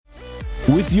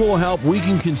With your help, we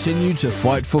can continue to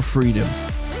fight for freedom.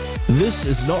 This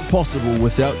is not possible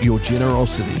without your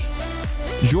generosity.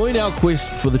 Join our quest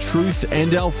for the truth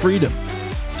and our freedom.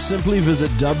 Simply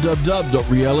visit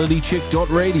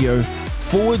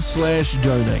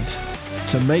www.realitycheck.radio/donate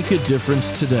to make a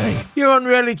difference today. You're on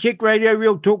Reality Check Radio,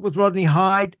 Real Talk with Rodney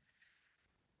Hyde.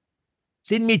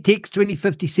 Send me a text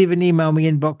 2057, email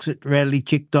me inbox at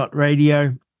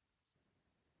realitycheck.radio.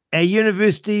 Our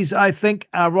universities, I think,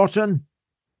 are rotten.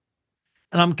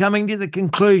 And I'm coming to the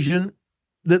conclusion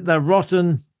that they're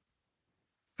rotten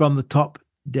from the top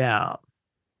down.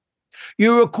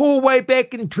 You recall way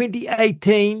back in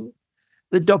 2018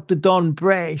 that Dr. Don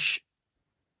Brash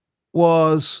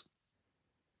was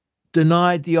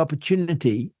denied the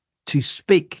opportunity to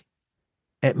speak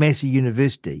at Massey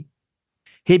University.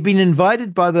 He'd been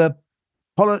invited by the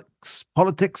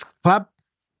politics club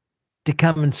to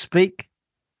come and speak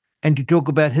and to talk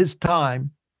about his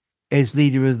time as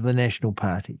leader of the National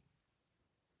Party.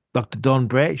 Dr. Don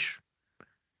Brash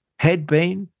had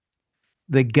been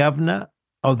the governor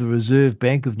of the Reserve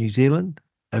Bank of New Zealand,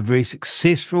 a very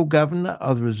successful governor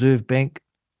of the Reserve Bank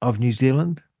of New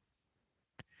Zealand.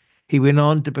 He went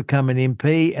on to become an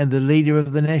MP and the leader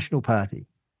of the National Party.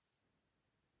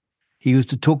 He was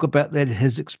to talk about that,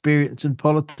 his experience in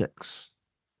politics.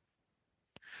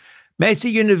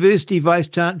 Massey University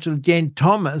Vice-Chancellor Jan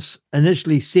Thomas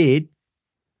initially said,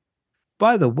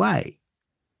 by the way,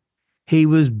 he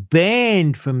was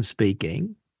banned from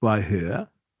speaking by her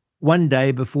one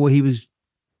day before he was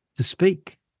to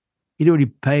speak. He'd already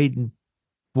paid and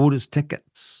bought his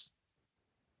tickets.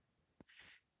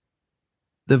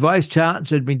 The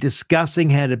Vice-Chancellor had been discussing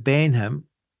how to ban him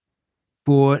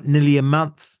for nearly a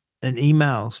month in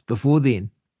emails before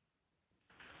then.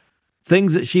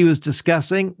 Things that she was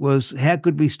discussing was, how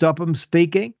could we stop him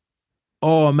speaking?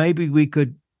 Or maybe we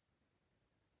could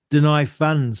deny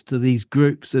funds to these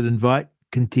groups that invite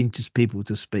contentious people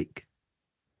to speak.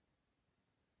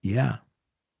 Yeah.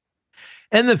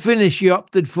 In the finish, she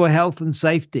opted for health and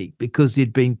safety because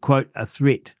there'd been, quote, a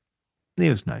threat.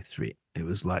 There was no threat. It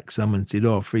was like someone said,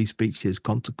 oh, free speech has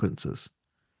consequences.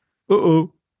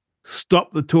 Uh-oh.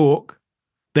 Stop the talk.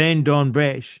 Ban Don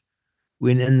Brash.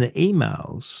 When in the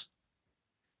emails,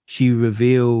 she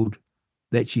revealed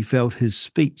that she felt his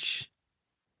speech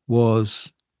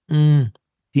was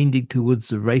tending towards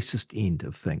the racist end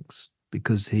of things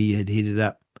because he had headed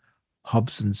up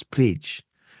Hobson's Pledge.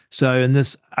 So in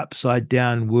this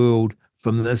upside-down world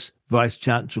from this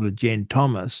Vice-Chancellor Jan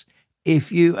Thomas,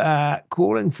 if you are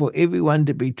calling for everyone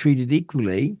to be treated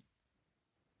equally,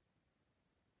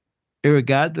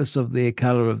 irregardless of their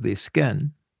colour of their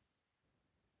skin,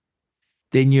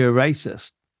 then you're a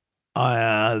racist.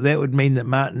 That would mean that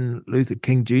Martin Luther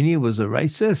King Jr. was a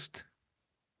racist.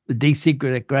 The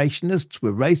desegregationists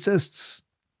were racists.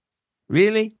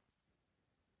 Really?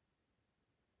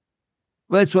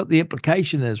 Well, that's what the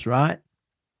implication is, right?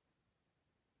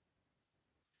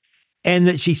 And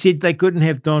that she said they couldn't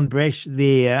have Don Brash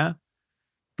there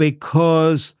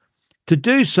because to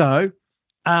do so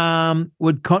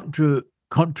would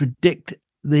contradict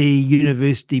the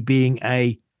university being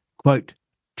a, quote,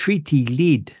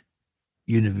 treaty-led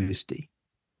university.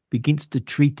 Against a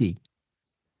treaty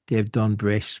to have Don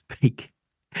Brash speak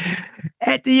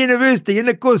at the university. And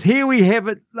of course, here we have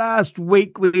it. Last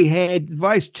week we had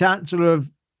Vice-Chancellor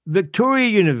of Victoria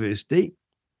University,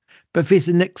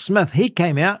 Professor Nick Smith. He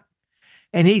came out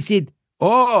and he said,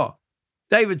 oh,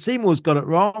 David Seymour's got it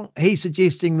wrong. He's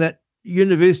suggesting that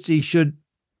universities should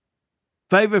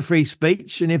favour free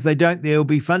speech, and if they don't, there will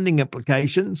be funding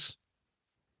implications.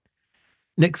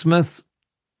 Nick Smith,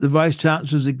 the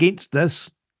Vice-Chancellor, is against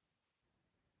this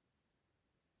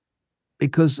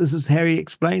because this is how he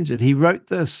explains it. He wrote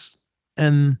this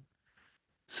in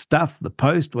Stuff, the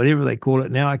Post, whatever they call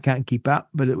it now. I can't keep up,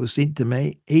 but it was sent to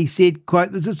me. He said,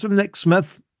 quote, this is from Nick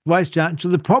Smith,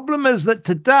 Vice-Chancellor, the problem is that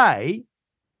today,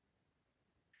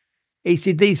 he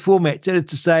said, these formats, that is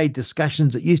to say,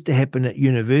 discussions that used to happen at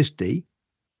university,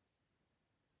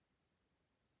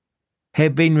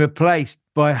 have been replaced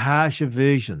by harsher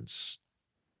versions.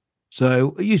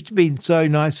 So it used to be so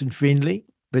nice and friendly,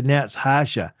 but now it's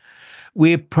harsher,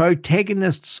 where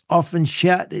protagonists often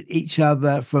shout at each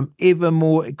other from ever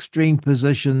more extreme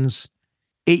positions,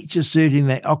 each asserting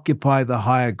they occupy the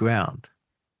higher ground.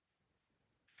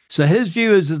 So his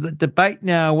view is that debate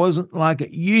now wasn't like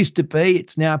it used to be.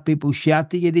 It's now people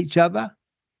shouting at each other,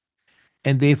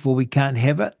 and therefore we can't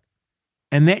have it.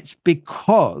 And that's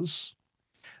because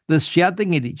this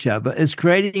shouting at each other is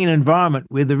creating an environment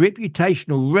where the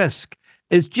reputational risk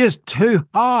is just too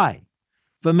high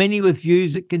for many with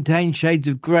views that contain shades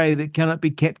of grey that cannot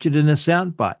be captured in a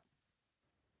soundbite.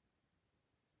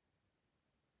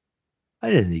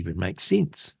 That doesn't even make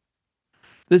sense.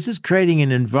 This is creating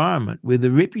an environment where the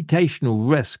reputational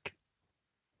risk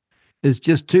is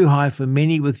just too high for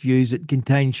many with views that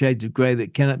contain shades of grey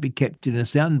that cannot be captured in a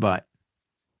soundbite.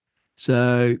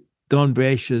 So Don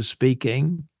Brash is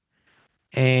speaking,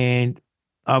 and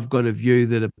I've got a view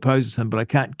that opposes him, but I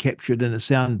can't capture it in a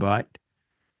soundbite.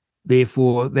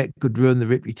 Therefore, that could ruin the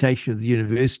reputation of the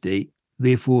university.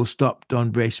 Therefore, stop Don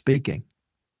Brash speaking.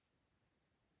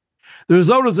 The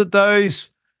result is that those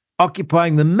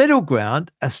occupying the middle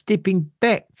ground are stepping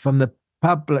back from the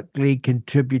publicly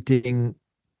contributing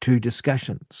to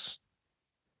discussions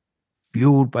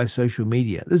fueled by social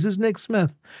media. This is Nick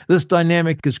Smith. This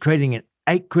dynamic is creating an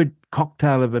acrid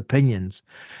cocktail of opinions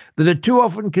that are too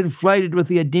often conflated with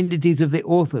the identities of their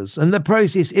authors. In the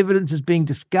process, evidence is being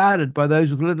discarded by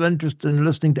those with little interest in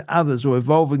listening to others or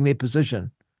evolving their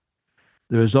position.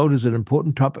 The result is that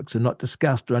important topics are not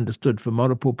discussed or understood from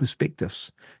multiple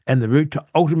perspectives, and the route to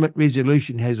ultimate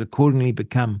resolution has accordingly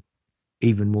become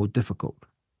even more difficult.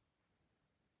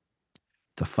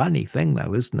 It's a funny thing,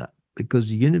 though, isn't it? Because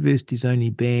the universities only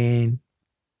ban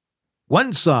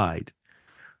one side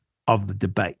of the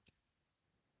debate,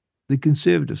 the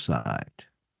conservative side,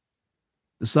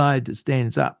 the side that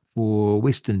stands up for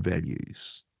Western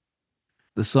values,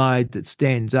 the side that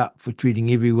stands up for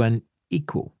treating everyone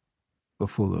equal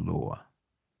before the law.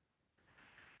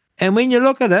 And when you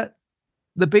look at it,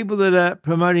 the people that are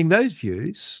promoting those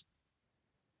views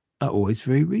are always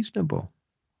very reasonable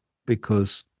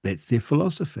because that's their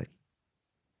philosophy.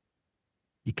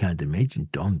 You can't imagine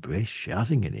Don Brash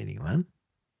shouting at anyone.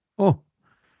 Oh,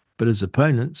 but his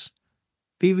opponents,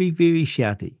 very, very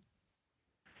shouty.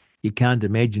 You can't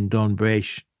imagine Don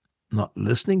Brash not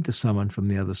listening to someone from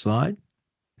the other side.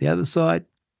 The other side,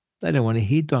 they don't want to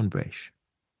hear Don Brash.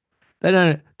 They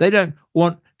don't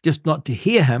want just not to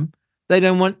hear him. They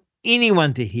don't want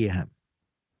anyone to hear him.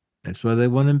 That's why they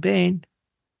want him banned.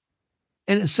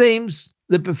 And it seems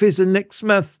that Professor Nick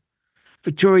Smith,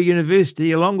 Victoria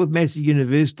University, along with Massey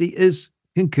University, is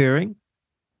concurring.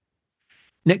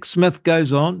 Nick Smith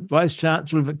goes on,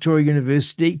 Vice-Chancellor of Victoria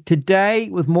University, today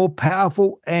with more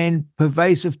powerful and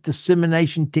pervasive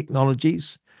dissemination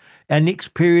technologies, our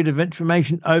next period of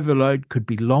information overload could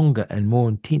be longer and more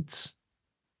intense.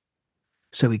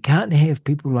 So we can't have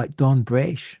people like Don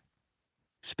Brash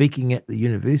speaking at the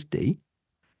university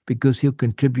because he'll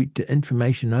contribute to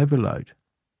information overload.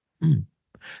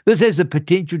 This has the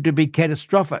potential to be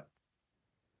catastrophic.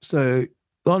 So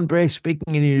Don Brash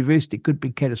speaking in a university could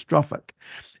be catastrophic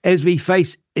as we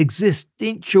face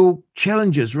existential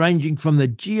challenges ranging from the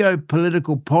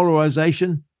geopolitical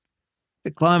polarization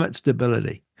to climate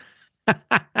stability.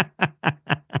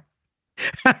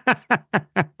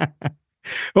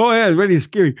 Oh, yeah, it's really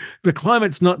scary. The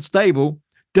climate's not stable.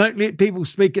 Don't let people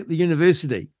speak at the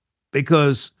university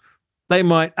because they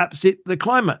might upset the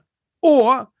climate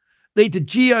or lead to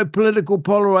geopolitical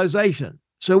polarization.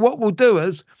 So what we'll do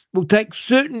is we'll take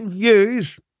certain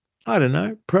views, I don't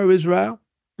know, pro-Israel,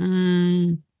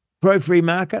 pro-free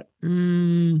market,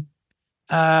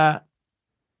 not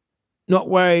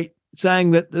worried,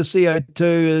 saying that the CO2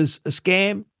 is a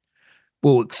scam.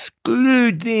 We'll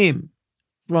exclude them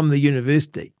from the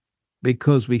university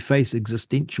because we face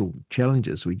existential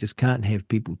challenges. We just can't have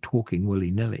people talking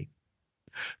willy-nilly.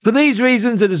 For these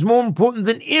reasons, it is more important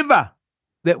than ever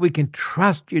that we can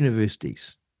trust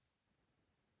universities.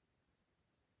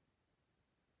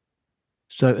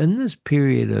 So in this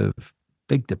period of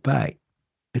big debate,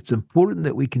 it's important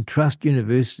that we can trust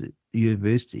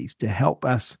universities to help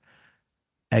us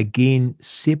again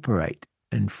separate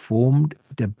informed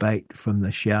debate from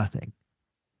the shouting.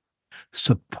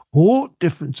 Support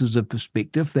differences of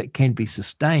perspective that can be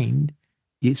sustained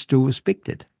yet still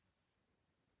respected,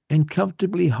 and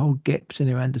comfortably hold gaps in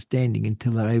their understanding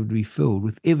until they're able to be filled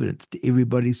with evidence to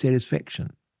everybody's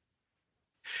satisfaction.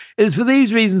 It is for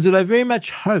these reasons that I very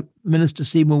much hope Minister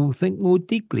Seymour will think more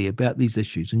deeply about these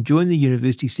issues and join the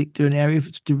university sector in our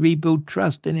efforts to rebuild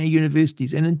trust in our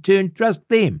universities and in turn trust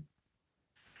them,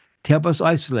 to help us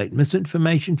isolate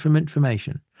misinformation from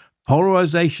information,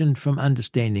 polarization from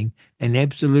understanding, and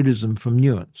absolutism from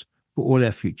nuance for all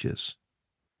our futures.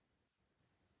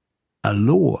 A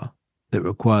law that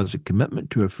requires a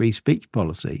commitment to a free speech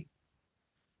policy,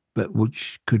 but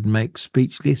which could make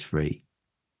speech less free,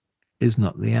 is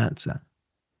not the answer.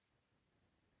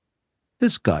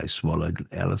 This guy swallowed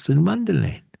Alice in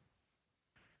Wonderland.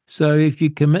 So if you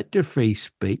commit to free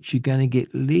speech, you're going to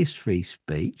get less free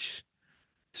speech.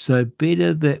 So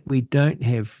better that we don't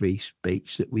have free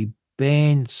speech, that we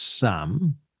ban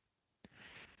some.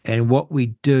 And what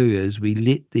we do is we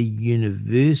let the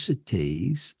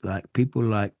universities, like people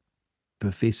like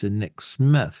Professor Nick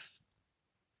Smith,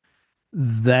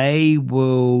 they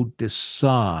will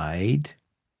decide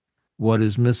what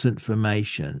is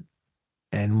misinformation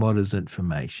and what is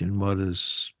information, what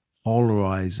is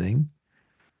polarizing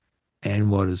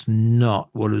and what is not,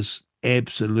 what is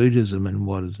absolutism and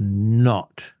what is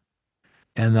not.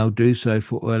 And they'll do so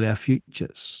for all our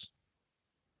futures.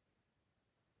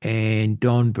 And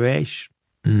Don Brash,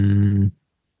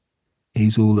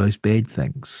 he's all those bad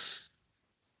things,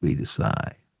 we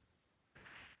decide.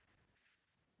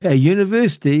 Our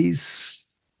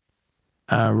universities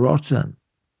are rotten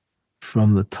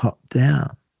from the top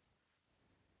down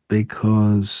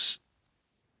because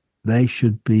they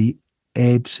should be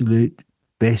absolute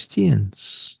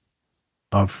bastions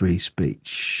of free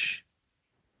speech.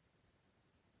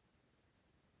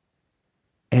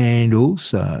 And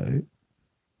also,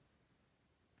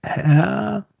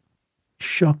 how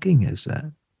shocking is it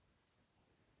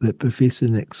that Professor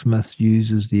Nick Smith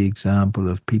uses the example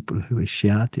of people who are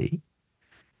shouty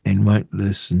and won't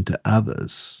listen to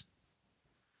others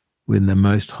when the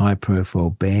most high-profile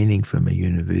banning from a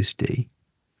university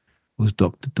was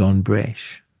Dr. Don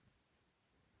Brash,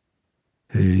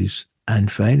 who's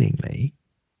unfailingly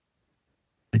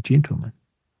a gentleman.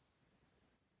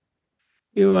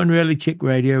 You're on Reality Check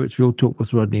Radio. It's Real Talk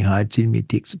with Rodney Hyde. Send me a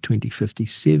text at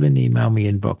 2057. Email me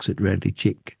inbox at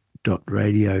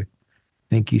realitycheck.radio.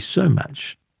 Thank you so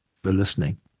much for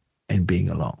listening and being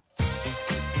along.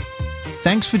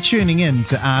 Thanks for tuning in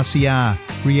to RCR,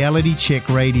 Reality Check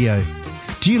Radio.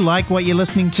 Do you like what you're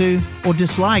listening to or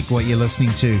dislike what you're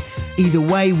listening to? Either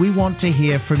way, we want to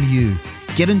hear from you.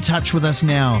 Get in touch with us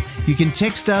now. You can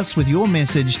text us with your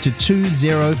message to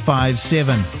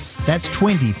 2057. That's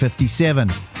 2057.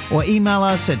 Or email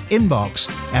us at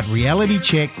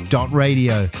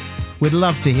inbox@realitycheck.radio. We'd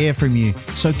love to hear from you,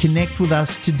 so connect with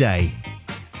us today.